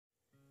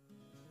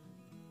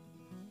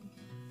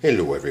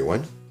Hello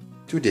everyone,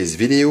 today's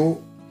video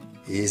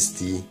is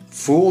the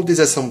full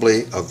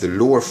disassembly of the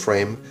lower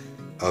frame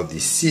of the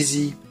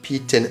CZ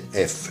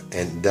P10F,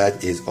 and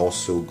that is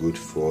also good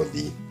for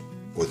the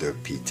other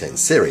P10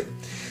 series.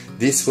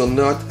 This will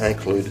not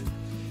include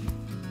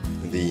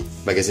the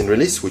magazine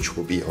release, which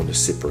will be on a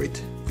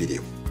separate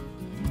video.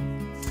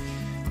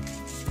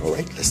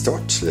 Alright, let's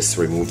start. Let's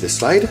remove the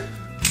slide.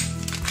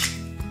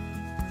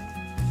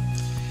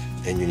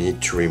 And you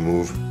need to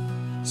remove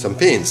some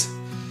pins.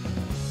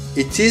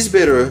 It is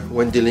better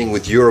when dealing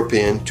with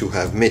European to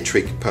have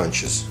metric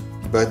punches,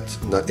 but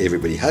not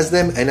everybody has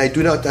them, and I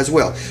do not as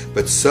well,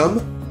 but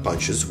some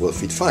punches will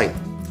fit fine.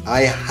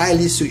 I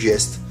highly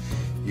suggest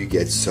you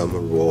get some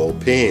roll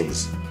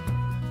pins.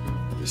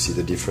 You see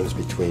the difference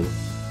between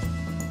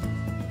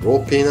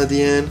roll pin at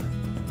the end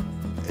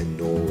and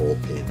no roll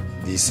pin.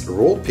 This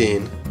roll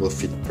pin will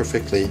fit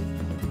perfectly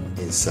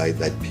inside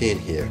that pin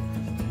here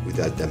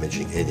without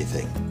damaging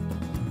anything.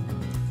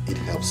 It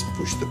helps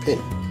push the pin.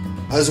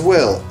 As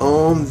well,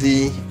 on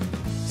the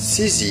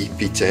CZ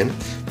P10,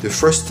 the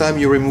first time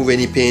you remove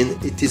any pin,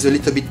 it is a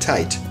little bit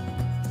tight.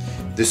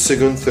 The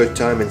second, third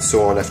time, and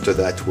so on after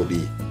that will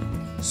be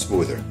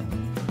smoother.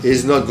 It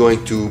is not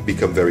going to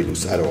become very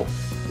loose at all.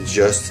 It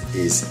just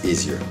is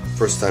easier.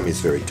 First time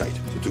is very tight.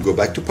 So to go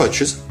back to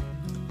punches,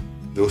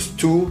 those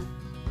two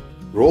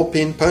roll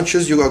pin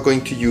punches you are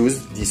going to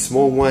use, the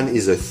small one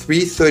is a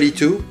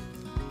 332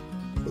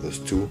 for those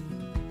two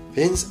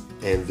pins,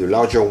 and the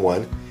larger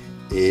one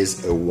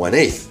is a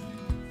 1/8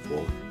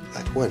 for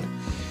that one.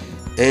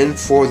 And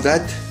for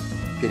that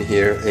pin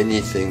here,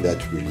 anything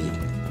that really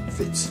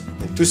fits.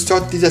 And to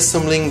start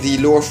disassembling the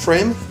lower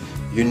frame,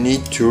 you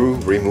need to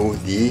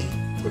remove the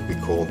what we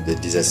call the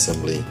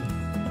disassembly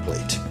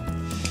plate.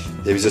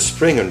 There is a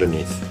spring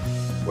underneath.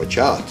 Watch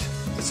out,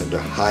 it's under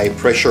high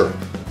pressure.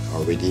 I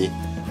already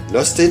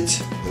lost it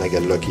and I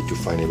got lucky to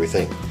find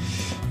everything.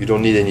 You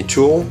don't need any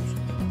tool,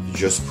 you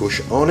just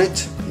push on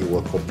it, you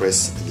will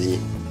compress the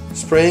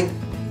spring.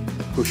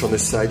 Push on the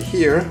side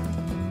here,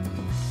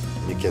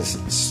 and you can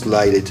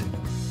slide it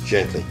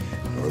gently.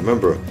 Now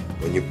remember,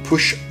 when you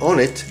push on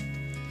it,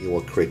 it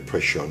will create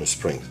pressure on the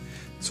spring.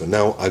 So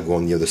now I go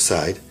on the other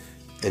side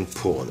and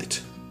pull on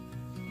it,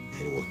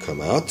 and it will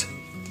come out.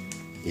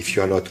 If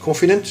you are not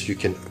confident, you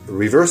can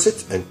reverse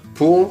it and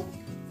pull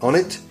on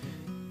it,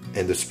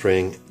 and the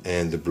spring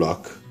and the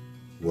block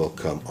will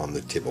come on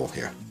the table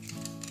here.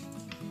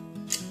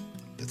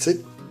 That's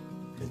it.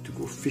 And to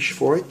go fish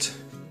for it,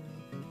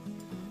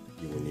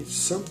 you will need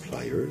some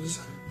pliers.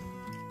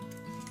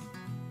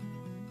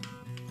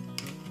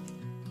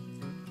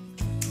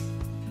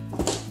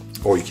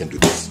 Or you can do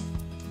this.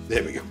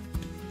 There we go.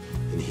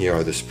 And here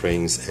are the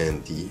springs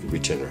and the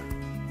retainer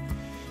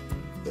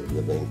that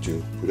we're going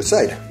to put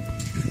aside.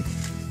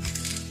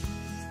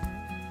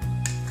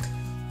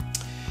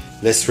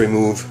 Let's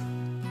remove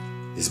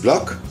this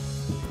block.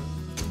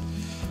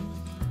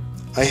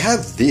 I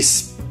have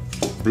this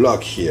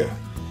block here.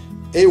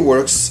 It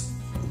works,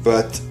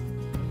 but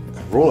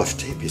roll of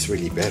tape is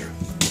really better.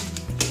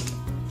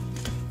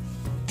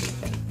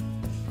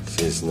 This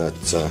is not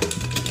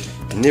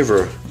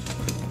never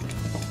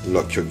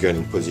lock your gun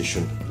in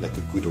position like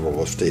a good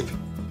roll of tape.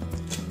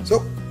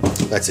 So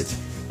that's it.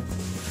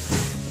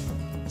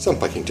 Some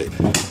packing tape.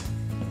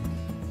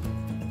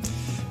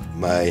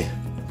 My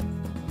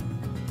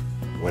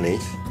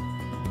 1/8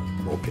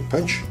 roll pin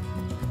punch,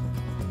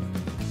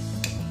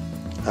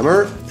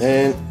 hammer,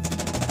 and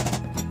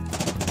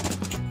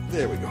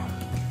there we go.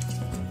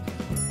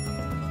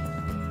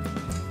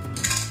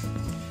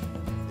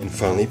 And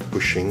finally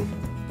pushing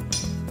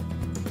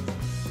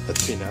that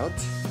pin out.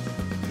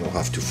 You don't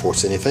have to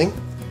force anything.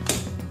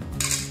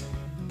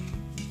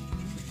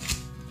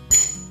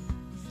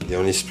 The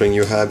only spring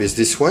you have is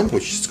this one,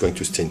 which is going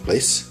to stay in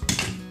place.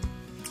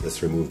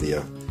 Let's remove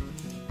the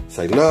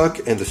side lock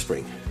and the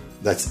spring.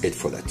 That's it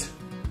for that.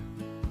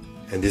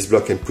 And this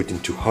block can put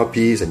into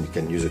hoppies, and you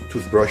can use a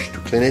toothbrush to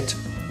clean it.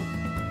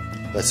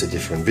 That's a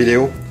different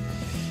video.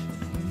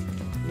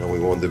 Now we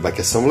want the back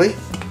assembly.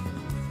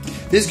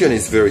 This gun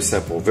is very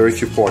simple, very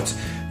few parts.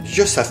 You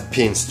just have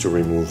pins to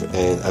remove,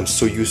 and I'm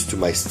so used to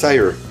my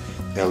Steyr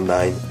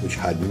L9, which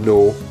had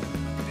no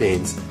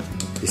pins.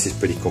 This is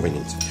pretty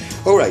convenient.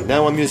 Alright,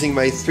 now I'm using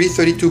my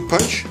 332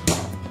 punch.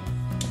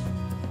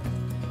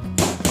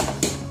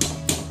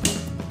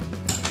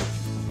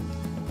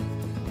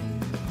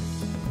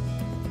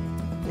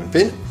 One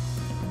pin.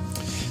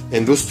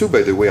 And those two,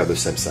 by the way, are the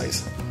same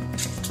size.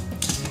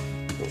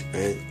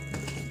 And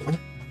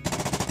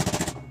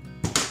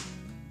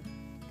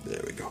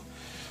there we go.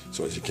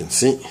 So as you can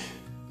see,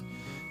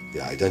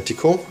 they're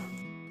identical.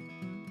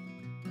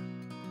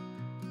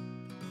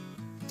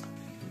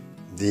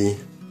 The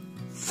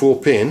full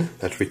pin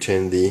that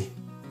retain the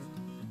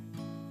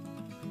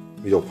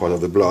middle part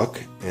of the block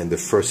and the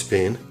first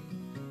pin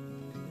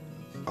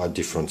are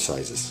different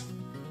sizes.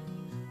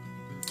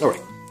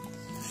 Alright,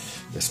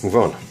 let's move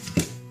on.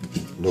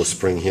 No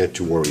spring here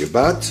to worry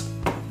about.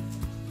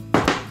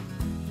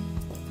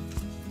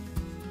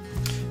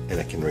 And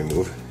I can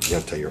remove the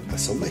entire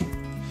assembly.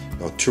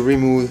 Now to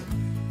remove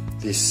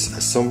this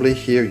assembly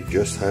here, you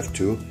just have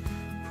to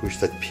push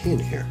that pin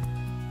here.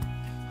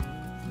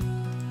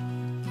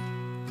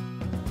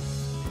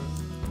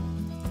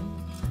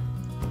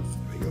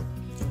 There we go.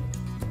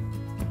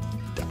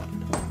 Down.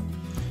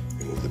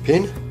 Remove the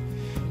pin,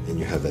 and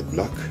you have that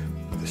block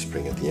with the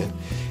spring at the end.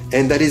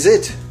 And that is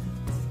it.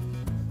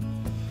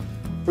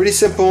 Pretty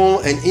simple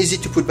and easy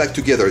to put back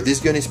together. This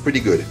gun is pretty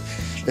good.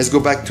 Let's go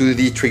back to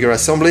the trigger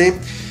assembly.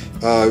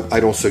 I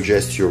don't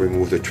suggest you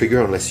remove the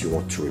trigger unless you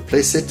want to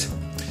replace it.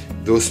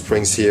 Those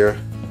springs here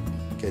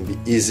can be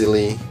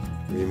easily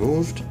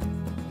removed.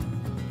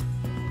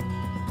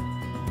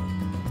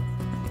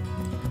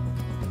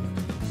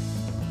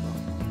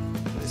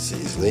 Let's see,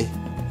 easily.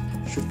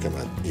 Should come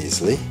out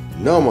easily.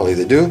 Normally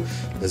they do.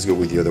 Let's go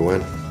with the other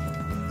one.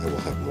 I will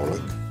have more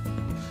luck.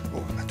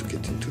 Oh, I took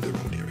it into the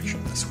wrong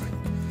direction. That's why.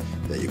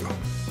 There you go.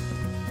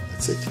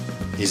 That's it.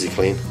 Easy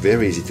clean.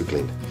 Very easy to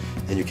clean.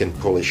 And you can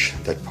polish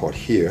that part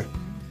here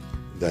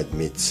that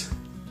meets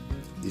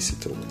this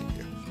settlement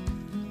here.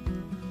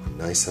 A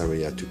nice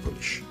area to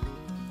polish.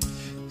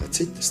 That's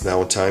it. It's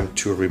now time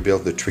to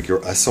rebuild the trigger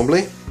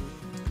assembly.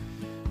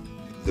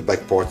 The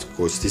back part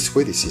goes this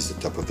way. This is the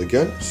top of the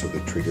gun, so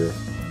the trigger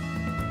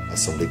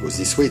assembly goes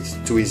this way. It's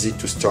too easy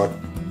to start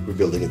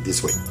rebuilding it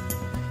this way.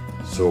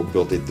 So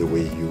build it the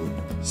way you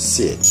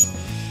see it.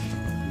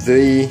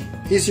 The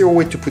easier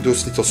way to put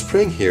those little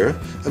springs here,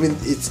 I mean,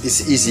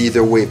 it's easy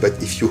either way, but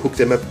if you hook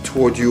them up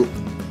toward you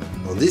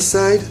on this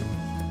side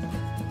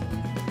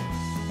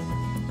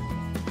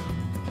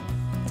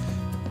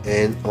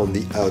and on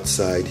the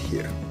outside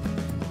here.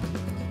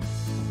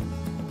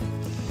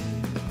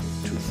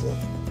 2, 4.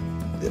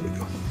 There we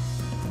go.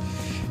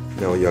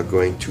 Now you are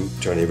going to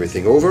turn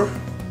everything over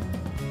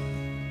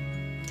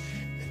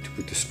and to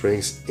put the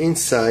springs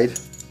inside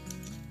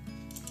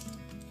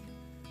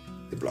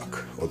the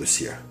block or the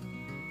sear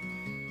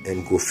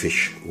and go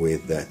fish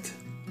with that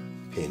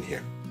pin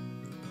here.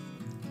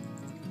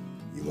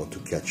 You want to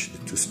catch the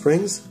 2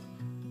 springs.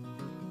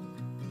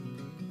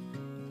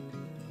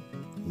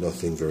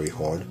 Nothing very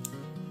hard.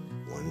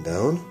 One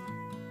down,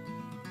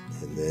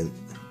 and then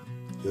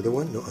the other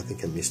one. No, I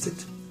think I missed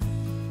it.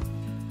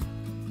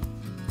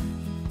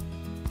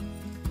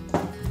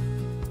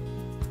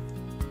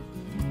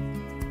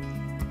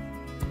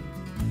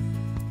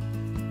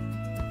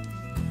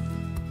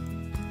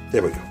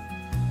 There we go.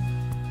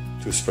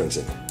 2 springs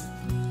in.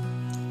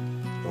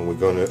 And we're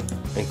going to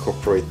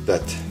incorporate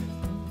that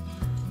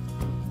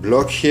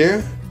block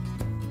here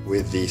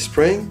with the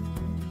spring.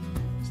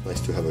 It's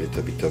nice to have a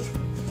little bit of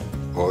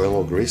oil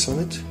or grease on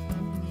it.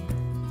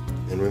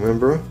 And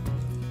remember,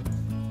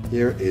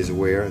 here is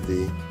where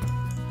the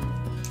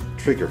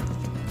trigger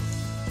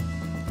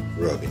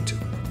rub into.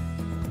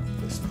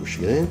 Let's push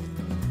it in,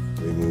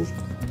 remove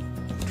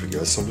the trigger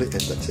assembly,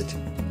 and that's it.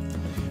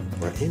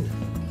 Right in.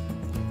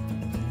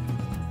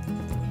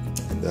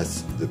 And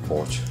that's the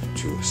part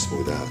to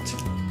smooth out.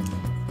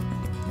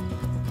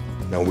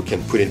 Now we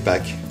can put it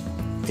back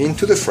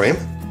into the frame.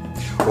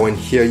 Oh, and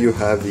here you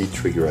have the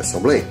trigger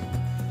assembly,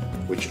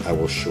 which I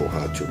will show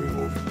how to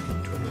remove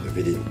into another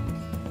video.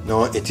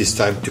 Now it is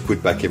time to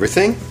put back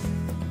everything.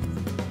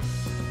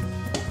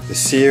 The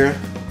sear,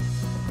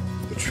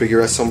 the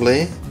trigger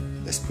assembly.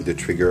 Let's put the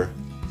trigger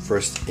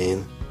first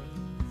in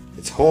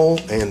its hole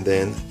and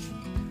then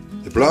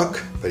the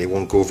block, but it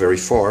won't go very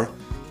far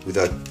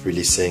without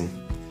releasing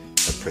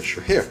that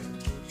pressure here.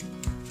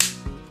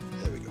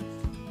 There we go.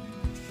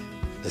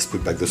 Let's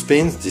put back those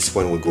pins. This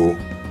one will go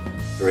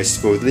very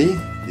smoothly.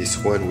 This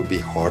one will be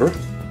harder.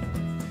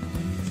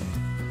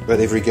 But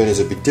every gun is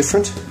a bit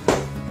different.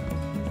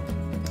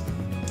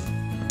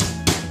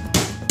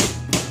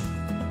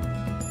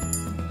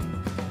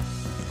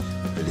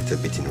 A little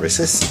bit in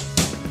recess.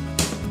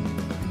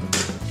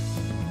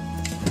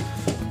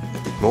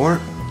 A bit more.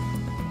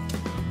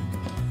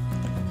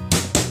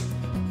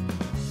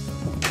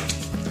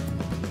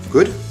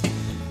 Good.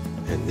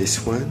 And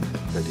this one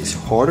that is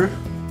harder.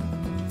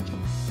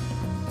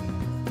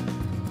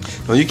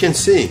 Now you can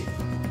see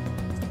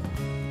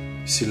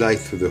light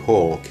through the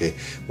hole. Okay,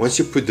 once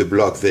you put the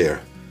block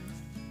there,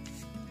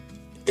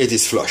 it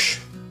is flush.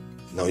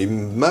 Now you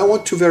might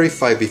want to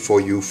verify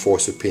before you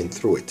force a pin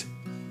through it.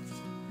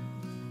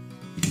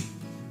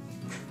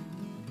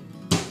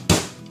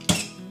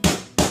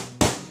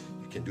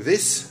 You can do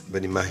this,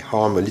 but it might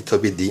harm a little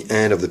bit the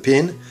end of the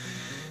pin.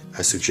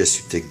 I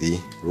suggest you take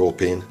the roll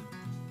pin,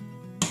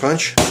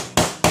 punch,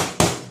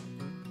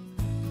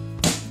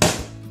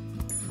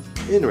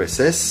 in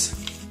recess.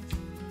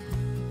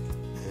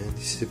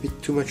 A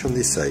bit too much on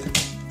this side.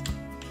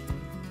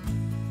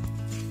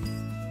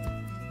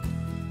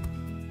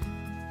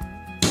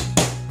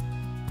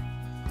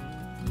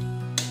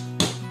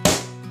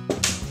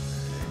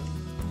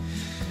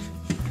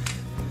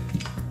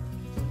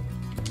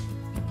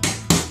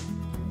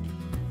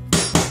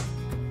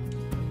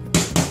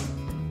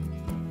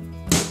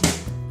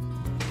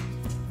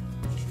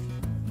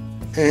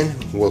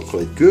 And we'll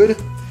call it good.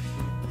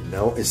 And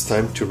now it's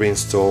time to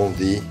reinstall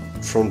the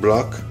front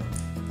block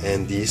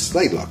and the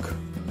slide lock.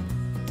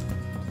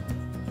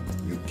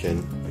 You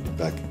can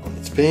back on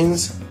its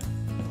pins,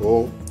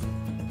 pull,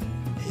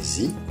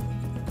 easy.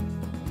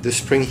 The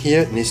spring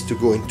here needs to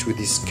go into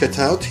this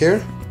cutout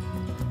here,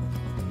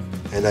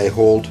 and I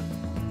hold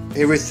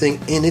everything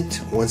in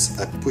it once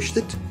I pushed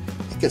it.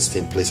 It can stay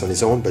in place on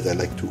its own, but I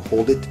like to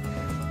hold it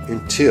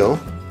until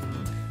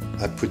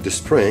I put the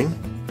spring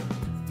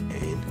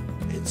in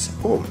its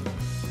home,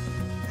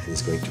 and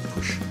it's going to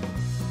push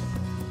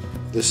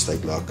the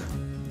slide lock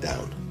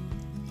down.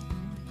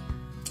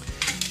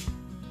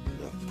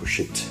 Now push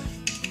it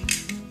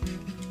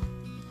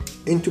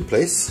into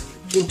place,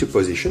 into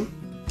position,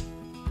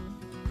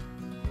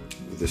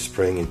 with the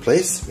spring in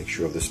place. Make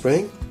sure of the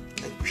spring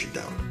and push it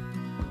down.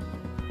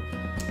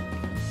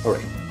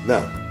 Alright,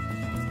 now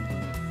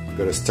I'm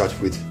going to start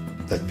with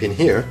that pin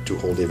here to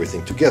hold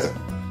everything together.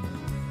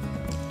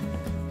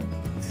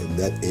 And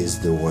that is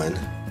the one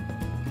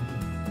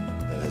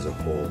that has a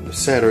hole in the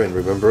center. And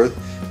remember,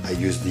 I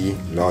use the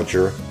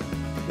larger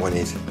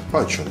 1/8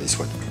 punch on this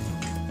one.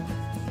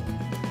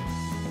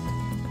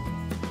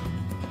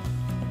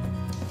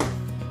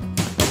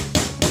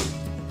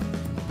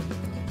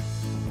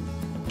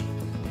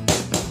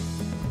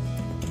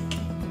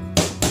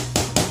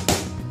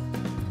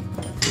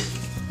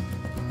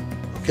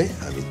 Okay,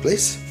 I'm in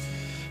place.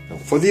 Now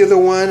for the other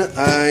one,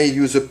 I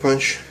use a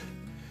punch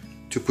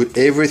to put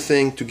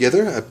everything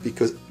together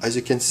because, as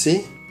you can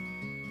see,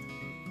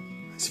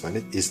 let's find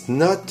it, it's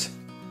not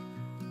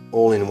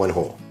all in one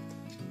hole.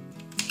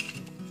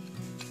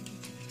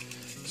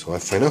 So I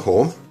find a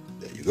hole.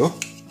 There you go.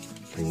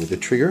 Playing with the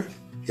trigger.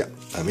 Yeah,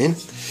 I'm in.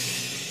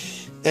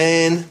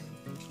 And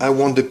I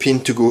want the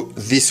pin to go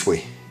this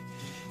way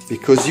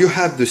because you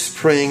have the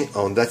spring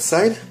on that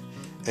side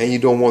and you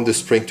don't want the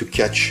spring to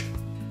catch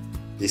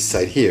this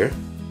side here.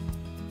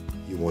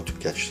 You want to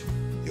catch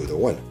the other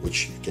one,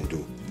 which you can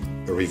do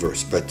a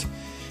reverse, but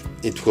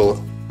it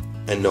will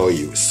annoy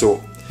you.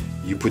 So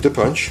you put a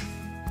punch.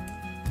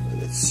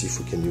 Let's see if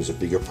we can use a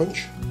bigger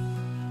punch.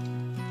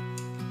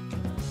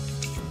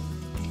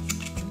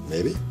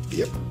 Maybe?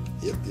 Yep,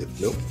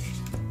 no.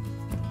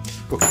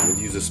 Okay, we'll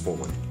use a small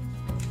one.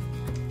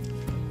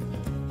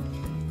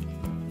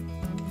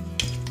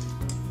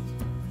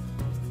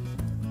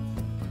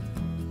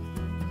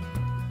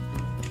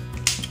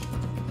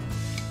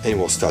 And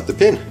we'll start the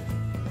pin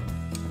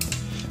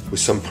with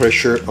some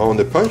pressure on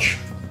the punch.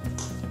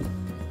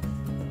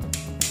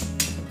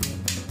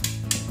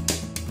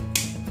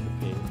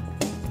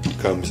 The pin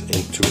comes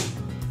into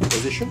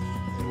position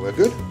and we're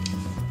good.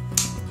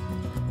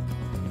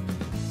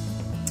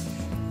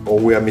 All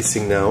we are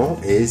missing now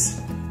is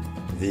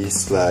the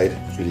slide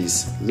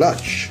release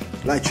latch.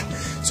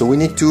 So we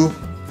need to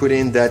put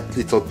in that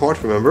little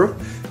part. Remember,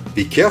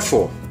 be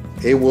careful,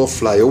 it will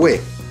fly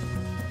away.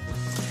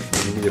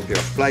 You need a pair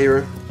of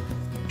pliers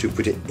to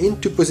put it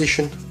into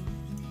position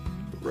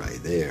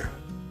right there,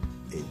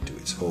 into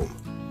its home.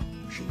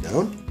 Push it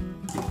down.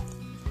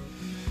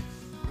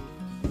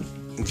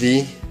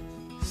 The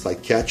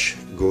slide catch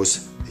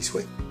goes this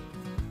way.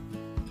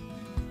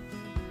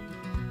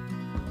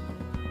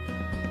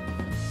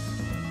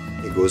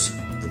 It goes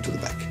into the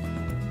back.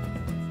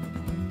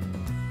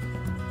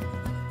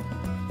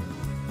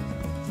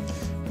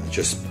 I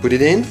just put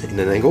it in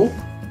an angle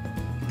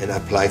and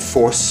apply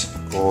force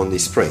on the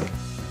spring.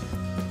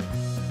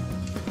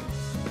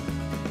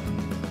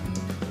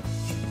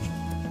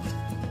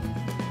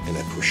 And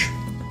I push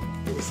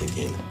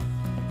everything in.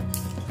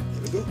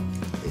 There we go.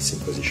 It's in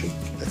position.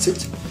 That's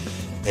it.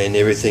 And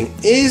everything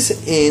is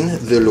in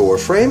the lower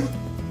frame.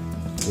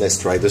 Let's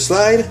try the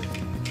slide.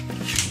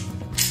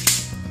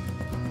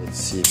 Let's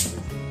see.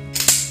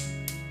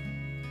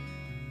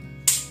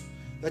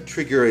 That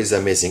trigger is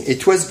amazing.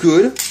 It was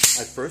good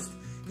at first.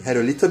 It had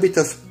a little bit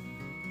of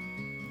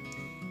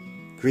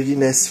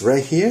grittiness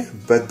right here,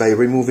 but by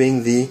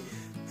removing the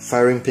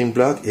firing pin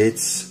block,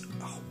 it's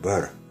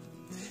better.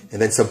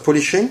 And then some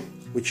polishing,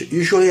 which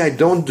usually I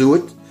don't do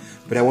it,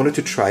 but I wanted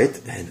to try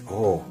it, and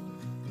oh,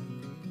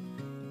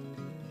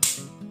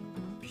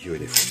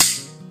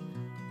 beautiful.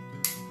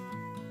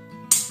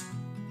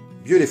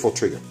 Beautiful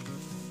trigger.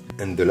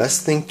 And the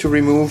last thing to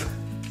remove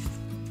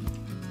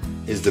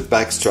is the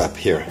back strap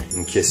here,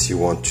 in case you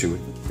want to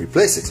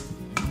replace it.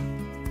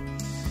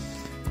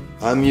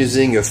 I'm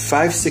using a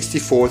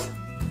 5/64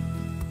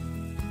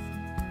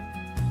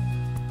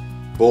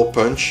 ball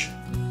punch.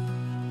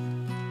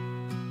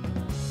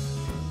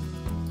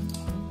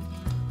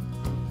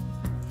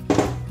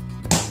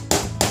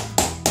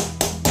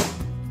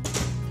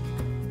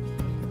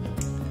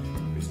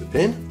 Here's the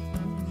pin.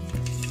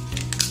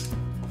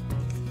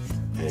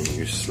 And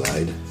you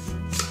slide.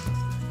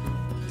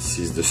 This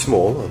is the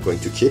small I'm going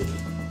to keep.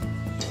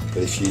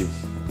 But if you,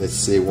 let's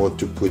say, want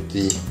to put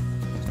the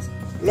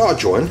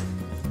large one,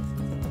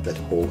 that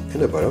hole in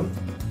the bottom.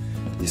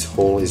 This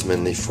hole is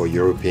mainly for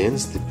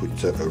Europeans. They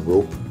put a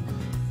rope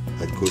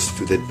that goes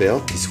to that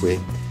belt. This way,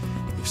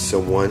 if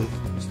someone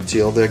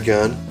steals their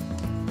gun,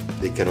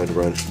 they cannot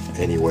run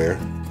anywhere.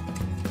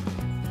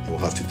 They will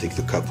have to take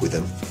the cup with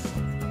them.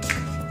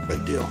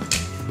 Bad deal.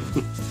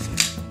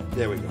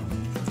 There we go.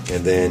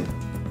 And then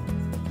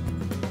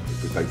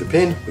put back the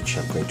pin, which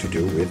I'm going to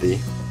do with the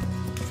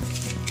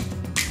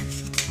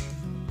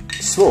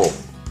small.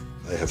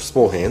 I have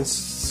small hands,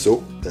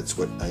 so that's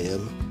what I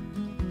am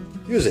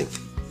using.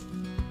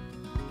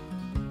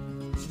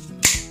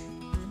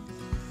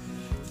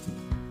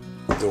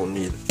 Don't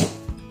need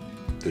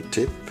the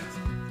tip.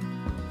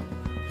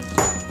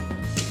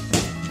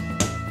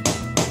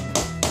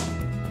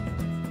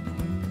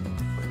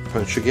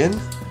 Punch again.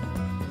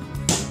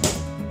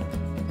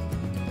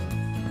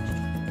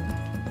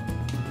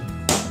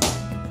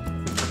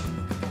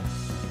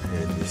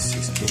 And this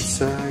is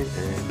inside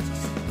and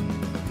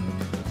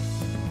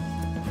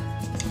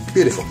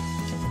beautiful.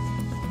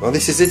 Well,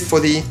 this is it for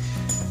the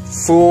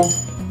full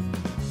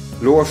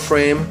lower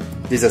frame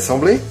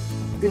disassembly.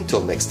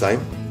 Until next time,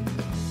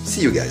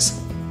 see you guys.